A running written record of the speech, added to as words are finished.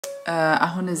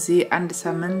አሁን እዚህ አንድ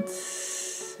ሳምንት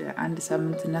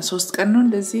እና 3 ቀን ነው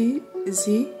እንደዚህ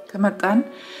እዚህ ከመጣን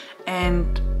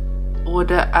and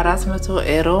ወደ 400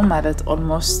 ዩሮ ማለት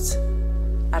almost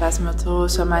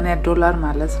 $480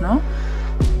 ማለት ነው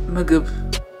ምግብ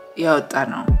ያወጣ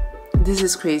ነው this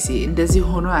is crazy እንደዚህ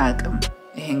ሆኖ አያውቅም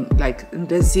ይሄን like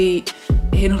እንደዚህ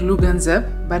ይሄን ሁሉ ገንዘብ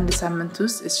በአንድ ሳምንት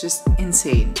ውስጥ it's just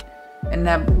insane እና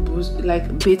like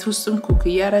ቤት ውስጥም ኩክ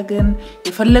ያረጋን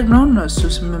የፈለግነው ነው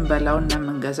እሱስ ምን በላውና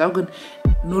መንገዛው ግን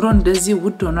ኑሮ እንደዚህ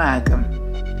ውድ ሆኖ አያውቅም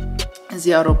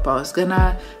እዚህ አውሮፓ ውስጥ ገና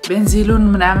ቤንዚሉን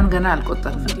ምናምን ገና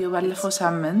አልቆጠርንም ቪዲዮ ባለፈው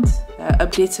ሳምንት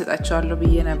አፕዴት ሰጣቸዋለሁ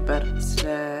ብዬ ነበር ስለ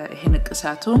ይሄ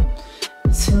ንቅሳቱ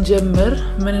ስንጀምር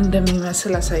ምን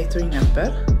እንደሚመስል አሳይቶኝ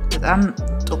ነበር በጣም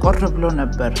ጥቁር ብሎ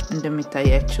ነበር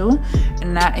እንደሚታያቸው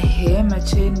እና ይሄ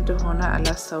መቼ እንደሆነ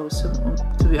አላስታውስም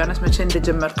to be honest መቼ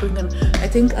እንደጀመርኩኝ ግን I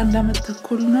think አንድ አመት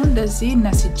ተኩል ነው እንደዚህ እና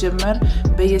ሲጀመር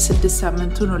በየ6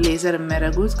 ሳምንቱ ነው ሌዘር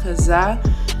የሚያደርጉት ከዛ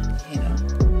ይሄ ነው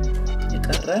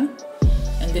የቀረ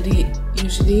እንግዲህ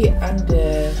usually አንድ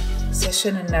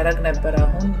ሴሽን እናደርግ ነበር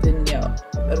አሁን ግን ያው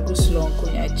እርጉዝ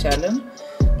ስለሆንኩኝ አይቻልም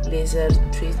ሌዘር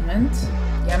ትሪትመንት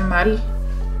ያማል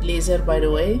ሌዘር by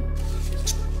the way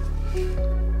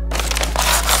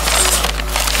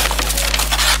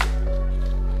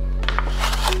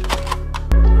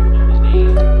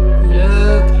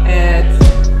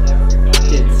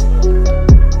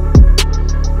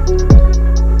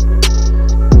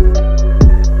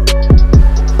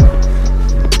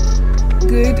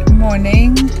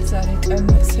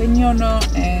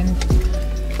and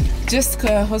just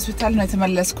ከሆስፒታል ነው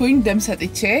የተመለስኩኝ ደም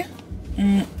ሰጥቼ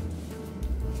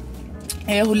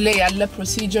ሁሌ ያለ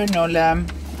ፕሮሲጀር ነው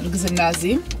ለእርግዝና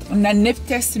እዚህ እና ኔፕ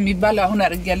ቴስት የሚባል አሁን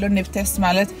አድርጌያለሁ ኔፕ ቴስት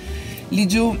ማለት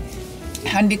ልጁ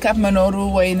ሃንዲካፕ መኖሩ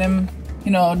ወይንም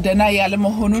you know ደና ያለ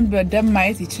መሆኑን በደም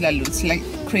ማየት ይችላል it's like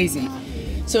crazy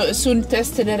so እሱን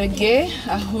ቴስት ተደረገ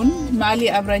አሁን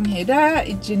ማሊ አብራኝ ሄዳ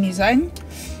እጅን ይዛኝ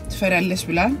ትፈራለች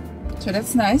ብላ so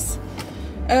that's nice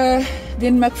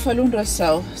ግን መክፈሉን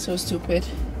ረሳው so stupid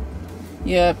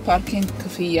የፓርኪንግ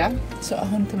ክፍያ so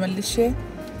አሁን ተመልሼ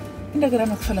እንደገና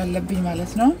መክፈል አለብኝ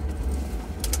ማለት ነው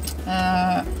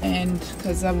and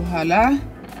ከዛ በኋላ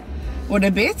ወደ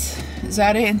ቤት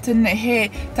ዛሬ እንትን ይሄ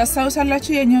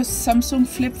ታሳውሳላችሁ የኛው ሳምሱንግ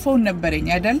ፍሊፕ ፎን ነበርኝ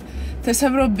አይደል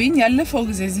ተሰብሮብኝ ያለፈው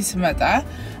ጊዜ እዚህ ስመጣ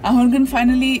አሁን ግን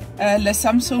finally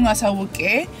ለሳምሱንግ አሳውቄ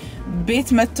ቤት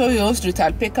መጥቶ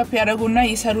ይወስዱታል ፒክአፕ ያደርጉና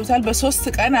ይሰሩታል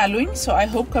በ3 ቀን አሉኝ so I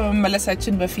hope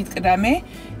ከመመለሳችን በፊት ቅዳሜ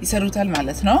ይሰሩታል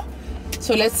ማለት ነው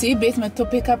so let's see ቤት መጥቶ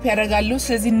ፒክአፕ ያደርጋሉ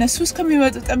ስለዚህ እነሱ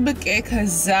እስከሚመጡ ጠብቄ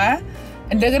ከዛ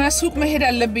እንደገና ሱቅ መሄድ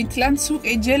አለብኝ ትላንት ሱቅ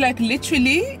እጄ like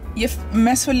literally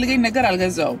የሚያስፈልገኝ ነገር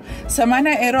አልገዛውም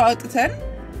 80 ዩሮ አውጥተን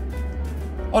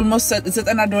almost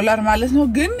 $90 ማለት ነው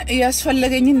ግን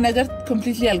ያስፈልገኝን ነገር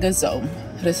completely አልገዛውም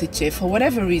ረስቼ for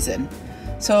whatever reason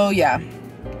so yeah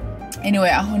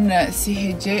anyway አሁን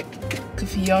ሲሄጄ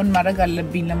ክፍያውን ማድረግ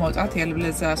አለብኝ ለማውጣት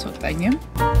ያልብለዛ አስወጣኝም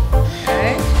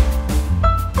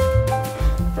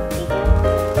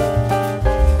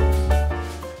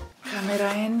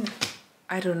ካሜራዬን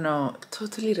I don't know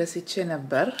totally ረስቼ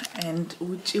ነበር and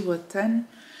ውጪ ወተን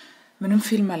ምንም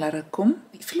ፊልም አላረኩም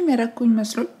ፊልም ያረኩኝ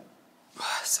መስሎ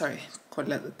sorry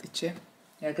ኮላጥቼ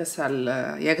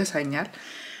ያገሳኛል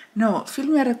no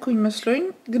film ያረኩኝ መስሎኝ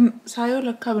ግን ሳይው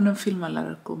ለካ ምንም ፊልም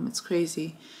አላረኩም it's crazy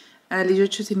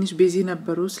ልጆቹ ትንሽ ቢዚ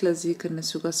ነበሩ ስለዚህ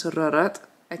ከነሱ ጋር ሰራራት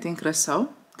I think ረሳው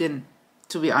ግን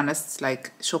to be honest like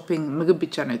shopping ምግብ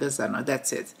ብቻ ነው የገዛነው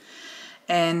that's it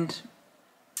and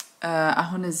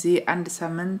አሁን እዚህ አንድ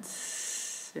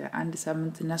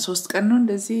ሳምንት እና 3 ቀን ነው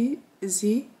እንደዚህ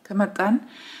እዚህ ከመጣን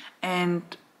and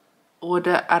ወደ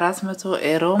 400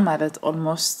 ዩሮ ማለት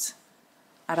almost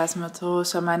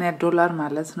 $480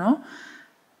 ማለት ነው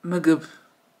ምግብ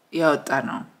ያወጣ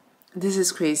ነው this is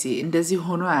crazy እንደዚህ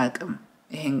ሆኖ አያውቅም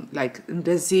ይሄን like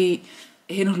እንደዚህ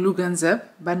ይሄን ሁሉ ገንዘብ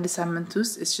በአንድ ሳምንት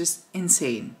ውስጥ it's just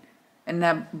insane እና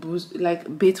like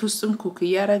ቤት ውስጥም ኩክ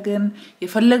ያረጋን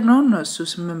የፈለግነው ነው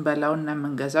እሱስ ምን በላውና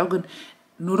መንገዛው ግን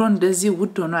ኑሮ እንደዚህ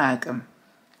ውድ ሆኖ አያውቅም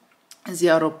እዚህ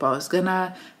አውሮፓ ውስጥ ገና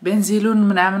ቤንዚሉን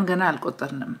ምናምን ገና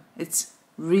አልቆጠርንም it's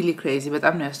really crazy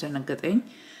በጣም ነው ያስደነገጠኝ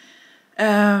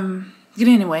ግን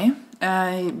anyway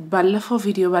ባለፈው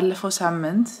ቪዲዮ ባለፈው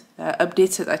ሳምንት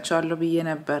አፕዴት ሰጣቸዋለሁ ብዬ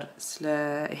ነበር ስለ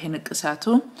ይሄ ንቅሳቱ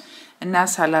እና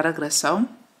ሳላረግ ረሳው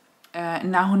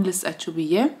እና አሁን ልስጣችሁ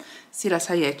ብዬ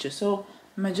ሲላሳያችሁ so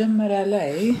መጀመሪያ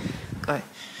ላይ ቆይ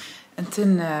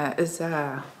እንትን እዛ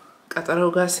ቀጠሮ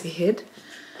ጋር ሲሄድ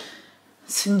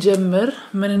ስንጀምር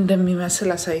ምን እንደሚመስል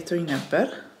አሳይቶኝ ነበር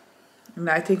እና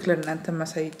I think ለእናንተ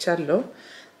ማሳይቻለሁ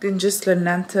ግን just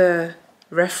ለእናንተ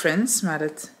reference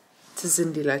ማለት ትዝ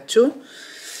እንዲላችሁ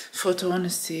ፎቶውን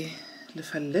እስቲ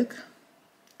ልፈልግ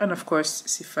and of course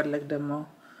ሲፈልግ ደግሞ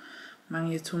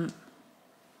ማግኘቱም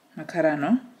መከራ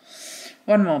ነው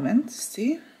one moment እስቲ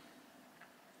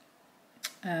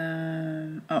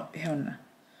ይሄውና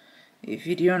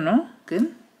ቪዲዮ ነው ግን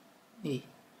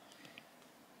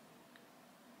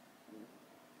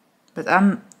በጣም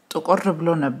ጥቁር ብሎ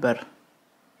ነበር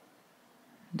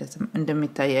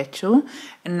እንደሚታያችሁ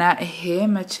እና ይሄ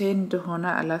መቼ እንደሆነ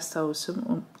አላስታውስም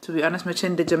to be honest መቼ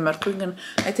እንደጀመርኩኝ ግን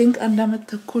I think አንድ አመት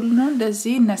ተኩል ነው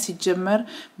እንደዚህ እና ሲጀመር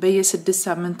በየ6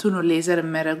 ሳምንቱ ነው ሌዘር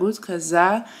የሚያደርጉት ከዛ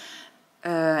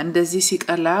እንደዚህ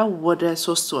ሲቀላ ወደ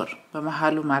 3 ወር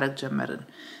በመሃሉ ማድረግ ጀመርን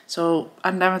so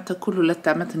አንድ አመት ተኩል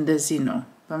 2 አመት እንደዚህ ነው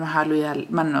በመሃሉ ያል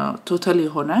ማነው ቶታሊ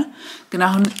ሆነ ግን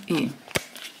አሁን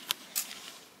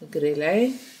እግሬ ላይ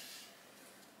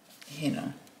ይሄ ነው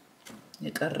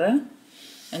የቀረ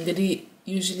እንግዲህ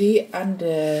usually አንድ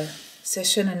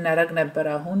ሴሽን እናደርግ ነበር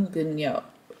አሁን ግን ያው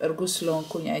እርጉዝ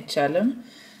ስለሆንኩኝ አይቻልም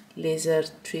ሌዘር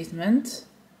ትሪትመንት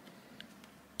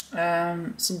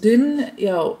ግን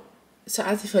ያው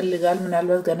ሰዓት ይፈልጋል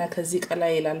ምናልባት ገና ከዚህ ቀላ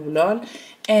ይላል ብለዋል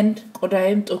and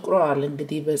ቆዳዬም ጥቁሯል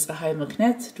እንግዲህ በፀሐይ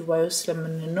ምክንያት ዱባይ ውስጥ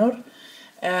ስለምንኖር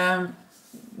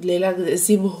ሌላ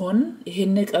እዚህ በሆን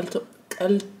ይሄን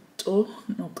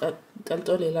ቀልጦ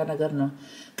ሌላ ነገር ነው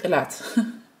ቅላት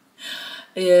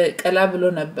ቀላ ብሎ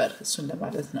ነበር እሱን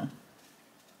ለማለት ነው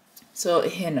so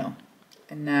ይሄ ነው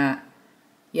እና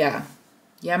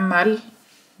ያማል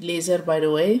ሌዘር by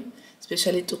the way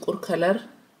especially ጥቁር ከለር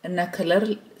እና ከለር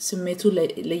ስሜቱ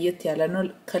ለየት ያለ ነው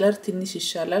ከለር ትንሽ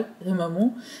ይሻላል ህመሙ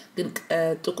ግን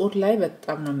ጥቁር ላይ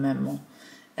በጣም ነው የሚያመው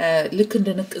ልክ እንደ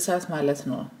ንቅሳት ማለት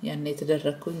ነው ያኔ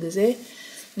የተደረኩኝ ጊዜ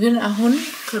ግን አሁን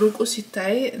ከሩቁ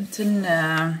ሲታይ እንትን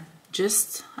just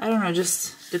I don't know just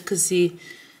ልክዚ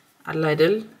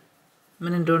አላይደል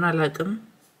ምን እንደሆነ አላቅም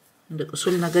እንደ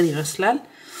ቁስል ነገር ይመስላል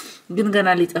ግን ገና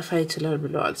ሊጠፋ ይችላል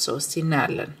ብለዋል so እስቲ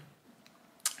እናያለን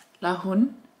ለአሁን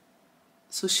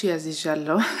ሱሺ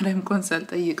ያዝዣለሁ ረም ኮንሰልት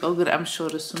ጠይቀው ግን I'm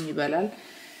sure እሱም ይበላል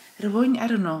ርቦኝ I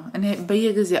don't know እኔ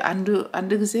በየጊዜው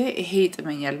አንድ ጊዜ ይሄ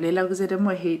ይጥመኛል ሌላው ጊዜ ደግሞ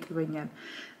ይሄ ይጥመኛል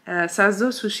ሳዞ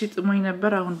ሱሺ ጥሞኝ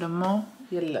ነበር አሁን ደግሞ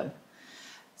የለም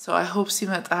so I hope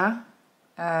ሲመጣ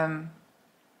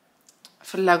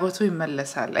ፍላጎቱ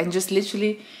ይመለሳል and just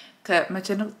literally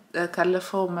ከመቼም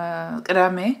ካለፈው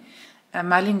ቅዳሜ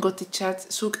ማሊንጎትቻት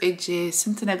ሱቅ እጄ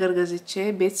ስንት ነገር ገዝቼ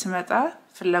ቤት ስመጣ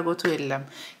ፍላጎቱ የለም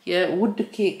የውድ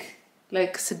ኬክ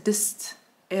like 6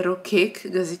 ኤሮ ኬክ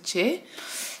ገዝቼ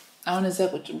አሁን እዛ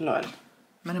ቁጭ ብለዋል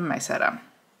ምንም አይሰራም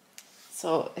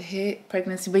so ይሄ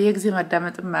pregnancy በየጊዜው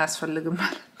ማዳመጥ ማያስፈልግም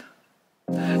ማለት ነው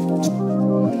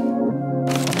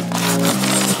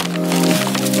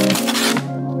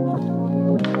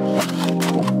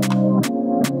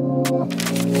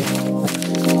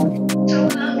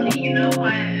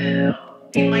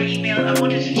in my email I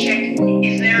wanted to check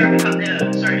is there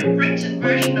a printed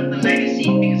version of the legacy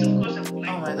because of course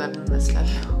oh my god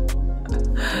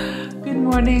good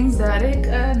morning Zarek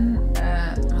and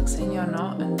Maxinyo no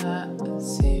and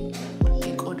see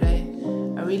Ikodai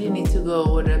I really need to go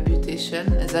with a beautician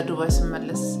as I do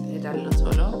ስመለስ ሄዳለሁ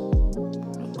ቶሎ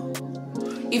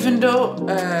even though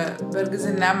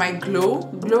በርግዝና my glow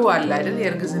አለ አይደል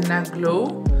የርግዝና glow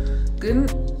ግን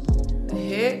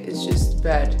ይሄ is just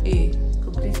bad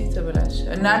completely ተበላሽ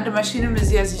እና አንድ ማሽንም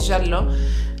እዚህ ያዝዣለሁ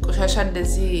ቆሻሻ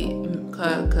እንደዚህ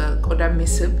ከቆዳ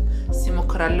መስብ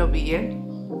ሲሞክራለሁ ብዬ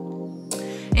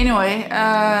anyway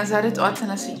ዛሬ ጠዋት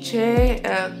ተነስቼ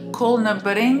ኮል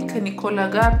ነበረኝ ከኒኮላ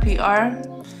ጋር PR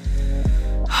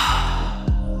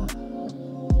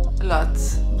lot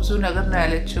ብዙ ነገር ነው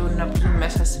ያለችው እና ብዙ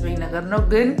የሚያሳስበኝ ነገር ነው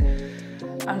ግን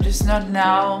I'm just not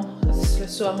now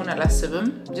ስለሱ አሁን አላስብም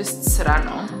just ስራ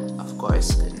ነው of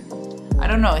course I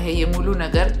don't know ይሄ የሙሉ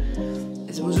ነገር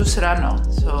ብዙ ስራ ነው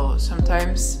so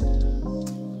sometimes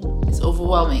it's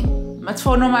overwhelming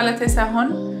መጥፎ ነው ማለት ሳይሆን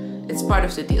it's part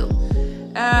of the deal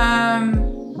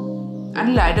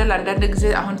አንላ አይደል አንዳንድ ጊዜ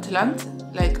አሁን ትላንት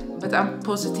like በጣም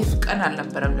ፖዚቲቭ ቀን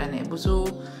አልነበረም ለኔ ብዙ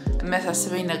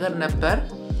የሚያሳስበኝ ነገር ነበር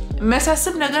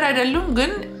የሚያሳስብ ነገር አይደለም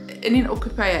ግን እኔን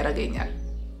ኦኩፓይ ያደርገኛል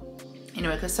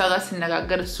anyway ከሷ ጋር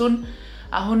ስነጋገር እሱን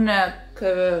አሁን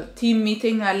ከቲም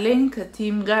ሚቲንግ አለኝ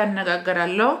ከቲም ጋር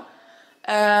እነጋገራለሁ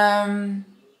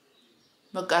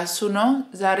በቃ እሱ ነው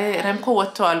ዛሬ ረምኮ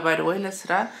ወጥቷል by the way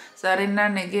ለስራ ዛሬና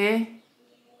ነገ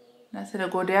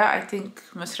ናተረጎዲያ I think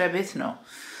መስሪያ ቤት ነው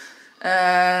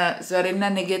ዛሬና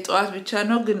ነገ ጠዋት ብቻ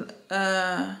ነው ግን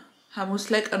ሐሙስ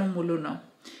ላይ ቀኑ ሙሉ ነው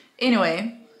anyway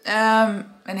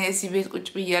እኔ እዚህ ቤት ቁጭ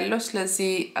ብያለሁ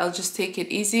ስለዚህ I'll just take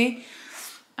it easy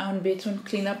አሁን ቤቱን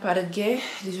ክሊን አፕ አድርጌ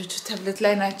ልጆቹ ታብሌት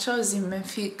ላይ ናቸው እዚህ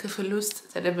መንፊ ክፍል ውስጥ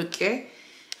ተደብቄ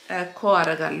ኮ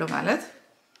አረጋለሁ ማለት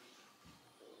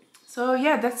So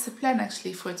yeah, that's the plan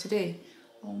actually for today.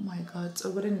 Oh my god,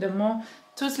 ጸጉሬን ደግሞ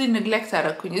totally neglect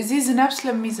አደረኩኝ እዚህ ዝናብ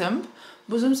ስለሚዘንብ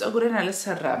ብዙም ጸጉሬን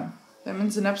አልሰራም ለምን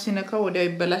ዝናብ ሲነካው ወዲያው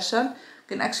ይበላሻል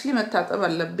ግን actually መታጠብ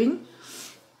አለብኝ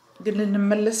ግን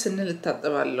እንመለስ ስንል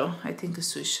እታጠባለሁ I think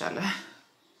እሱ ይሻላል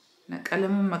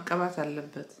ቀለሙን መቀባት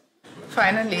አለበት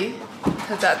finally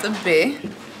ተታጥቤ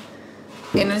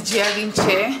ኤነርጂ አግኝቼ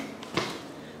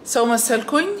ሰው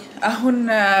መሰልኩኝ አሁን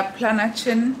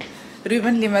ፕላናችን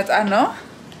ሪበን ሊመጣ ነው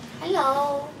Hello.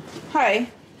 Hi.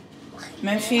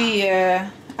 Menfi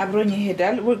abroኝ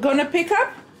ይሄዳል we're going to pick up?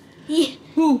 Yeah.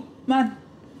 Who? Man.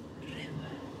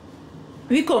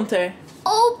 Wie komt er?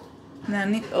 Oh. Nee,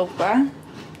 niet opa.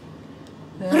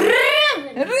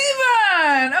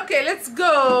 Riven! Okay, let's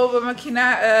go. በመኪና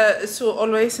so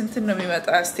always እንትን ነው የሚመጣ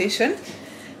station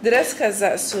ድረስ ከዛ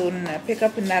እሱን pick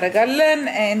up እናደርጋለን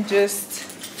and just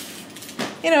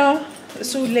you know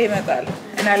እሱ ሁሌ ይመጣል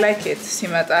and I like it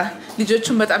ሲመጣ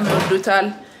ልጆቹም በጣም ይወዱታል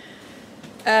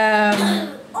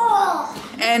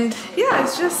and yeah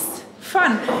it's just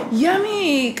fun yummy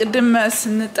ቅድም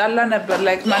ስንጣላ ነበር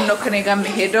like ማን ነው ከኔ ጋር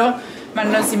የሚሄደው ማን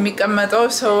ነው እዚህ የሚቀመጠው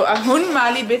so አሁን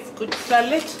ማሊ ቤት ቁጭ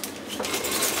ብላለች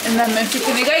እና መንፊ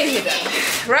ከኔ ጋር ይሄዳል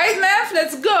right Mef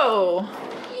let's go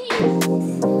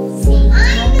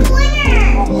I'm the winner.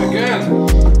 Again.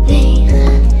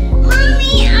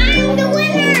 Mommy, I'm the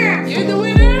winner. you're the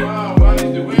winner Wow,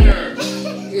 Bonnie's the winner.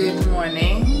 good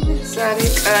morning sorry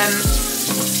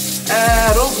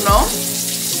rob no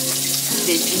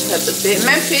did you have the bit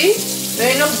Menfi do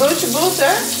you know boat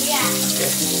butter Yeah.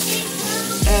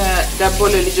 ዳቦ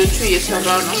ለልጆቹ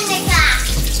እየሰራው ነው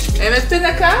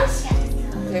እመተነካስ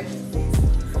okay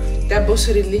ዳቦ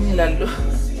ስሪልኝ ይላሉ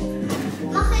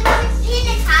Mag ik met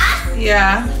pindakaas? ያ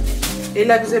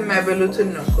ሌላ ጊዜ የማይበሉትን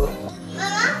ነው እኮ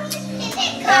Mama,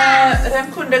 pindakaas.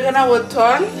 ረምኩ እንደገና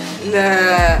ወጥቷል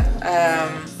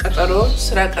ለቀጠሮ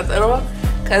ስራ ቀጠሮ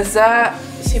ከዛ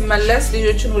ሲመለስ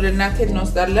ልጆቹን ወደ እናቴ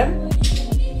እንወስዳለን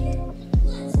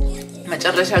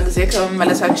መጨረሻ ጊዜ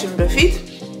ከመመለሳችን በፊት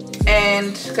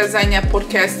and ከዛኛ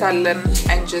ፖድካስት አለን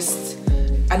and just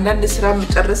አንዳንድ ስራ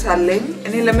መጨረሳለኝ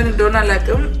እኔ ለምን እንደሆነ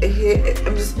አላውቅም ይሄ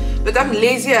በጣም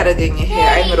ሌዚ ያደረገኝ ይሄ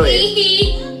አይምሮዬ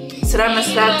ስራ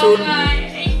መስራቱን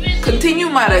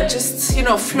continue ማድረግ just you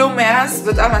know flow መያዝ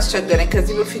በጣም አስቸገረኝ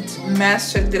ከዚህ በፊት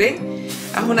ማያስቸግረኝ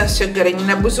አሁን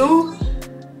አስቸገረኝና ብዙ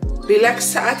ሪላክስ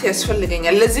ሰዓት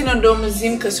ያስፈልገኛል ለዚህ ነው እንደውም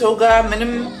እዚህም ከሰው ጋር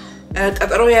ምንም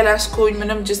ቀጠሮ ያላስኩኝ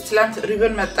ምንም just ላንት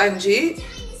ሪበን መጣ እንጂ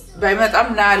ባይመጣም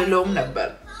ናልለውም ነበር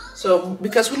so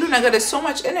because ሁሉ ነገር is so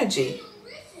much energy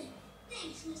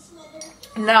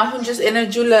now አሁን just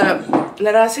energy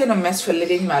ለራሴ ነው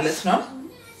የሚያስፈልገኝ ማለት ነው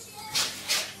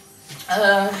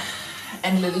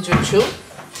and ለልጆቹ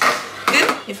ግን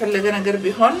የፈለገ ነገር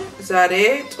ቢሆን ዛሬ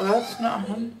ጠዋት ነው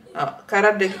አሁን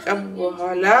ከአራት ደቂቃ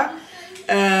በኋላ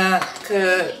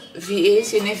ከቪኤስ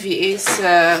የኔ ቪኤስ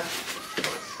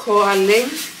ኮአለኝ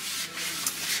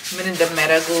ምን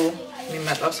እንደሚያደርጉ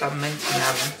የሚመጣው ሳምንት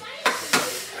ምናምን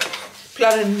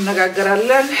ፕላን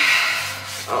እንነጋገራለን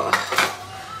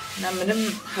እና ምንም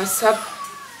ሀሳብ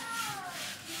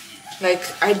like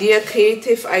idea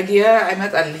creative idea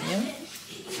አይመጣልኝም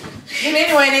ግን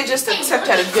anyway እኔ just accept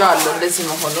አድርጌዋለሁ እንደዚህ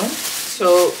መሆኑ so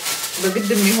በግድ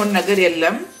የሚሆን ነገር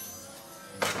የለም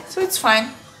so it's fine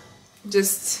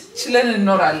just ችለን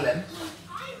እንኖራለን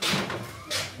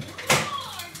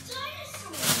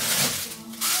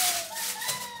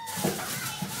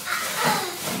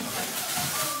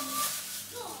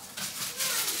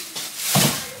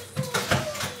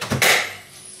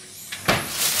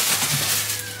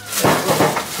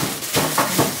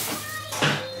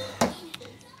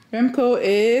Remco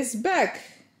is back.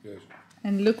 Yes.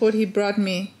 And look what he brought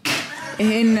me.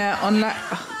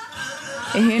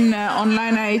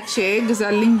 online አይቼ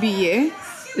ግዛልኝ ብዬ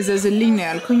እዘዝልኝ ነው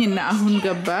ያልኩኝ እና አሁን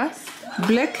ገባ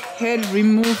black head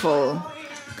removal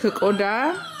ከቆዳ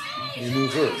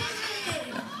Remover.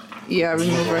 yeah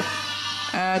remover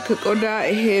ከቆዳ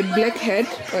ይሄ black head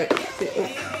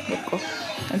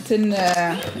እንትን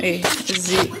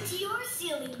እዚህ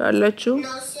ታላችሁ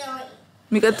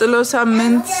የሚቀጥለው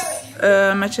ሳምንት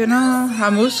መቼ ነው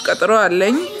ሐሙስ ቀጠሮ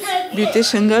አለኝ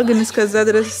ቢዩቲሽን ጋር ግን እስከዛ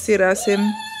ድረስ እስቲ ራሴን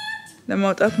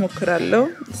ለማውጣት ሞክራለሁ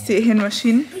እስቲ ይሄን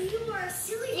ማሽን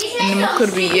እንሞክር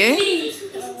ብዬ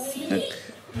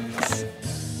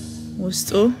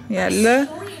ውስጡ ያለ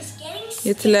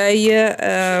የተለያየ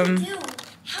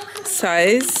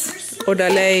ሳይዝ ቆዳ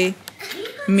ላይ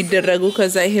የሚደረጉ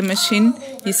ከዛ ይሄ ማሽን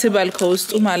ይስባል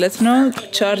ከውስጡ ማለት ነው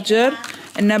ቻርጀር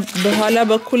እና በኋላ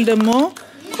በኩል ደግሞ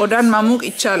ቆዳን ማሙቅ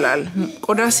ይቻላል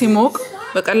ቆዳ ሲሞቅ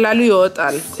በቀላሉ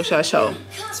ይወጣል ቆሻሻው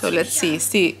so let's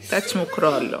see ታች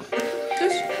ሞክረዋለሁ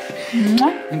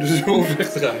En dus zo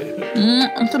wegdraaien.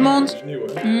 Op de mond. Dat is nieuw,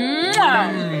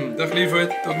 hè? Dag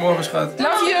lieverd, tot morgen schat.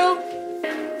 Love you.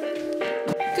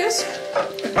 Kus.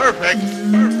 Perfect.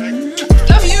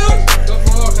 Love you. Tot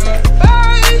morgen.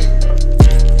 Bye.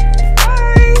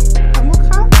 Bye. Gaan we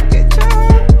gaan? Oké, ciao.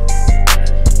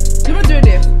 Doe maar deur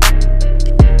dicht.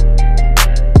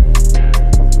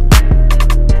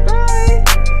 Bye.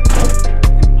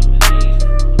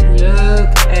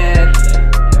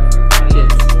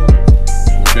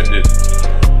 Look at this. Look at this.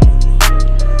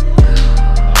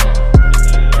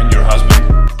 And your husband.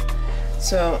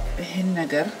 So, ይሄን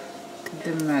ነገር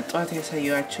ቅድም ጠዋት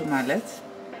ያሳየኋችሁ ማለት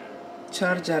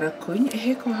ቻርጅ አረኩኝ ይሄ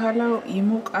ከኋላው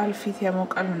ይሞቃል ፊት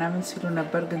ያሞቃል ምናምን ሲሉ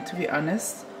ነበር ግን to be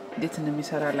honest እንዴት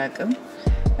እንደሚሰራ አላውቅም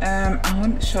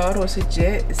አሁን ሻወር ወስጄ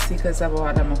እስቲ ከዛ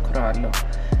በኋላ ሞክረዋለሁ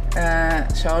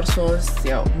ሻወር ሶስት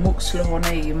ያው ሙቅ ስለሆነ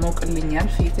ይሞቅልኛል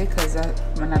ፊቴ ከዛ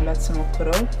ምናልባት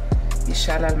ስሞክረው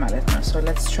ይሻላል ማለት ነው so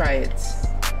let's try it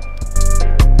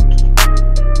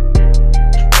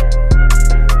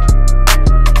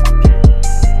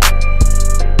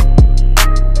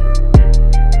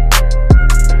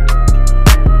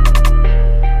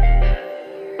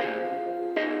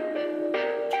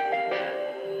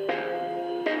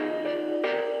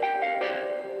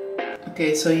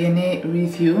Okay, so yene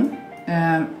review.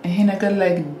 He nagar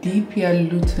like deep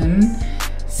yalutin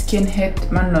skinhead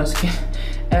man no skin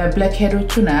blackhead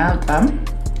ochuna bam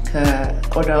ka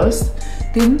qodaus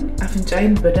ግን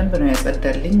አፍንጫዬን በደንብ ነው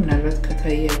ያጸዳልኝ ምናልባት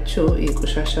ከታያችሁ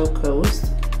የቆሻሻው ከውስጥ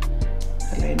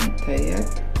ከላይ ይታያል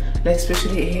like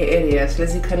especially ይሄ area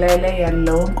ስለዚህ ከላይ ላይ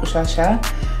ያለውን ቆሻሻ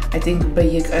I think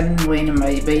በየቀን ወይንም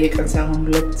በየቀን ሳይሆን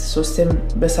 2-3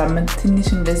 በሳምንት ትንሽ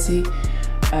እንደዚህ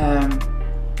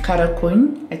ካረኩኝ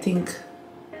I think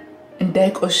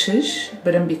እንዳይቆሽሽ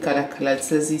በደንብ ይከላከላል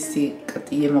ስለዚህ እስቲ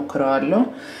ቀጥዬ ሞክረዋለሁ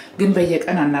ግን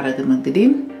በየቀን አናረግም እንግዲህ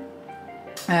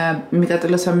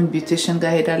የሚቀጥለው ሳምንት ቢዩቲሽን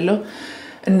ጋር ሄዳለሁ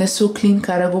እነሱ ክሊን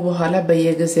ካረጉ በኋላ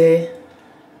በየጊዜ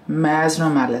መያዝ ነው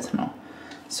ማለት ነው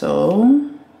so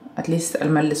at least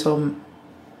አልመልሰውም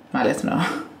ማለት ነው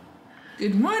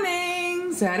Good morning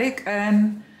ዛሬ ቀን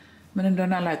ምን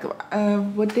እንደሆነ አላውቅም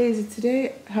what day is it today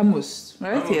ሐሙስ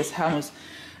right yes ሐሙስ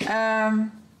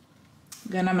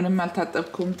ገና ምንም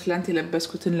አልታጠብኩም ትላንት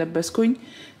የለበስኩትን ለበስኩኝ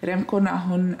ረምኮን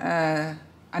አሁን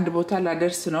አንድ ቦታ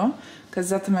ላደርስ ነው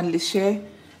ከዛ ተመልሼ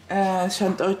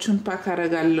ሻንጣዎቹን ፓክ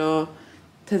አረጋለሁ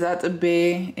ተዛጥቤ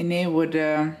እኔ ወደ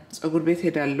ጸጉር ቤት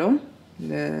ሄዳለሁ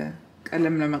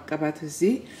ለቀለም ለመቀባት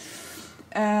እዚህ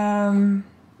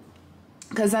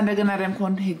ከዛ እንደገና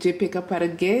ረምኮን ሄጄ ፒክአፕ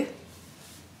አርጌ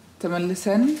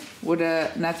ተመልሰን ወደ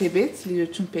ናቴ ቤት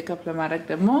ልጆቹን ፒክአፕ ለማድረግ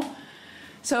ደግሞ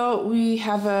So we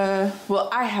have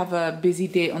I have a busy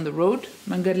day on the road.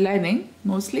 መንገድ ላይ ነኝ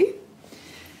mostly.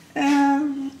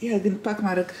 Yeah, ግን ፓክ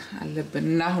ማድረግ አለብን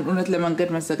እና አሁን እውነት ለመንገድ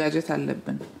መዘጋጀት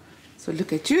አለብን. So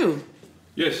look at you.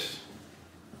 Yes.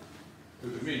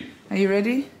 Look at me. Are you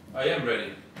ready? I am ready.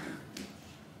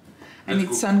 I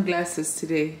need sunglasses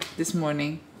today, this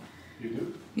morning. You do?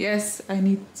 Yes, I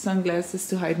need sunglasses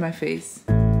to hide my face.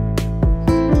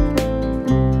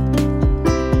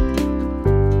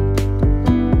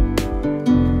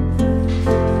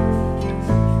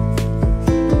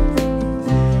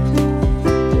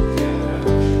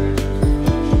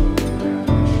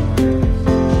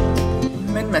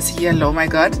 መስያለው my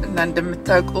god እና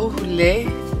እንደምታውቁ ሁሌ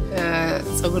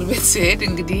ጸጉር ቤት ሲሄድ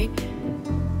እንግዲህ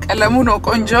ቀለሙ ነው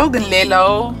ቆንጆ ግን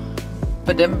ሌላው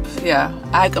በደንብ ያ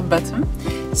አያቅበትም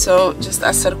so just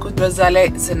አሰርኩት በዛ ላይ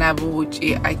ዝናቡ ውጪ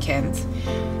I can't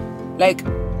like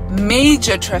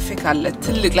major traffic አለ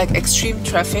ትልቅ like extreme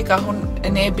traffic አሁን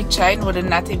እኔ ብቻዬን ወደ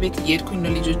እናቴ ቤት እየሄድኩኝ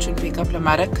ነው ልጆቹን ፒክአፕ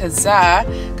ለማድረግ ከዛ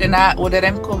ገና ወደ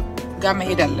ረምኮ ጋር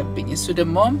መሄድ አለብኝ እሱ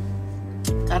ደግሞ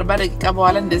 40 ደቂቃ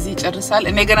በኋላ እንደዚህ ይጨርሳል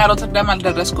እኔ ገና ሮተርዳም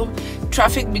አልደረስኩም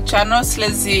ትራፊክ ብቻ ነው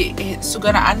ስለዚህ እሱ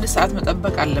ገና 1 ሰዓት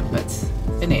መጠበቅ አለበት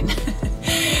እኔን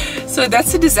so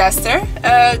that's a disaster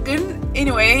ግን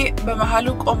anyway በመሃሉ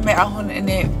ቆሜ አሁን እኔ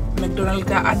መክዶናልድ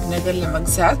ጋር አንድ ነገር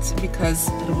ለመግዛት because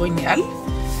ርቦኛል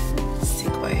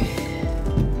ሲቆይ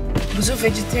ብዙ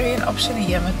vegetarian option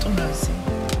እየመጡ ነው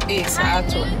እዚህ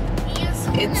ሰዓቱ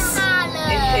it's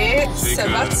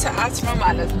ሰባት ሰዓት ነው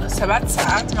ማለት ነው 7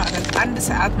 ሰዓት ማለት 1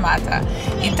 ሰዓት ማታ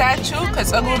ይታችሁ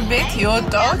ከጸጉር ቤት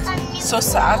የወጣሁት 3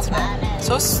 ሰዓት ነው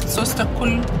 3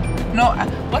 ተኩል no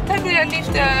what time did I leave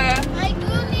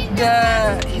the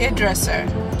hairdresser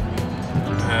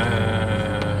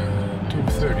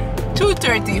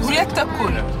 2:30 ሁለት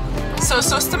ተኩል so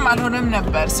 3 አልሆነም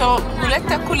ነበር so ሁለት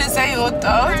ተኩል እዛ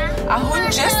የወጣሁት አሁን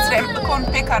just ረምኮን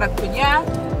ፒክ አረኩኝ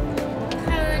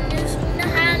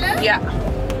Ja.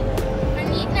 I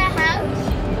need the house.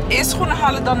 Is gewoon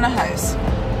halen dan naar huis.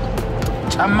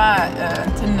 ጫማ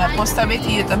እንትን ፖስታ ቤት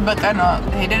እየጠበቀ ነው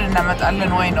ሄደን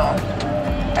እናመጣለን ወይ ነው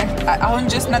አሁን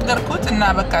just ነገርኩት እና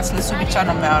በቃ ስለሱ ብቻ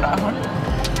ነው የሚያወራ አሁን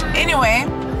anyway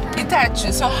Itachi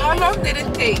so how long did it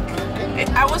take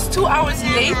I was 2 hours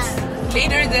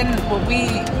later than what we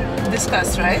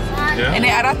discussed right and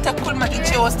I arat takul መጥቼ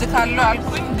ወስድካለሁ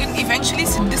አልኩኝ ግን eventually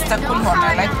 6 takul ሆነ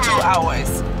like 2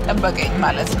 hours ጠበቀኝ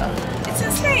ማለት ነው it's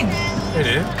insane it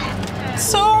is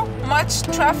so much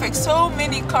traffic so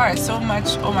many cars so much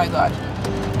oh my god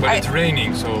but it's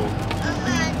raining so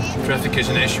traffic is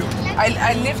an issue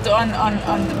I lived on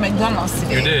the McDonald's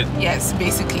today. You did? Yes,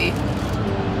 basically.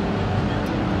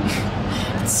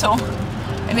 So,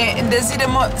 እንደዚህ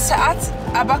ደግሞ ሰዓት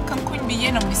አባከንኩኝ ብዬ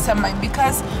ነው የሚሰማኝ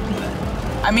because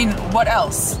I mean what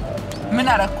else? ምን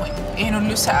አረኩኝ? ይሄን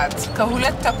ሁሉ ሰዓት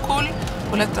ከሁለት ተኩል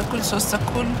 3 ተኩል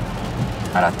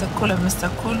 4 ተኩል 5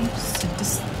 ተኩል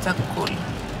 6 ተኩል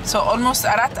so almost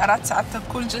 4 ሰዓት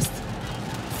ተኩል just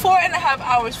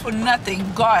 4.5 hours for nothing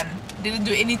gone didn't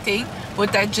do anything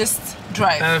would I just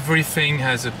drive everything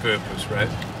has a purpose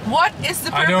right what is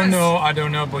the purpose I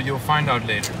don't know but you'll find out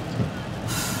later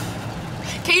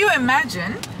can you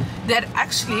imagine that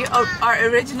actually our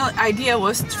original idea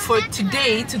was for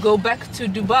today to go back to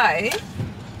Dubai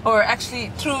or actually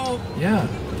through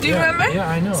do you remember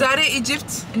yeah I know Zare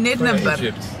Egypt Nednabar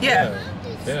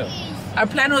yeah our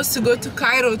plan was to go to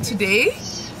Cairo today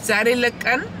Zare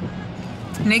Lekan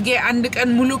ነገ አንድ ቀን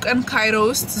ሙሉ ቀን ካይሮ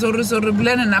ውስጥ ዞር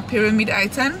ብለን እና ፒራሚድ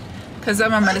አይተን ከዛ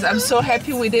መመለስ I'm so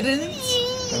happy we didn't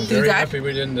do that happy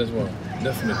we didn't as well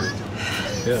definitely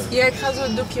yeah ካዞ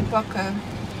ዱክ ይባካ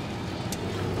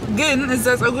ግን እዛ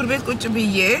ጸጉር ቤት ቁጭ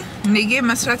ብዬ ነገ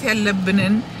መስራት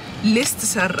ያለብንን ሊስት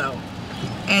ሰራው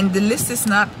and the list is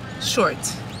not short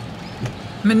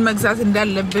ምን መግዛት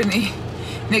እንዳለብን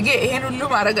ነገ ይሄን ሁሉ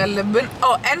ማድረግ አለብን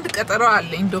and ቀጠሮ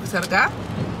አለኝ ዶክተር ጋር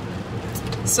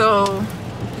so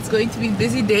it's going to be a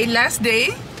busy day last day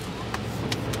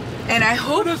and I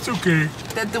hope that's okay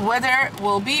that the weather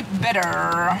will be better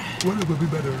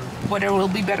weather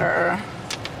will be better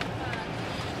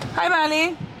hi Mali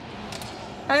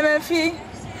hi Mafi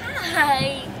Hi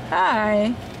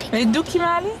hi Duki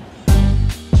Mali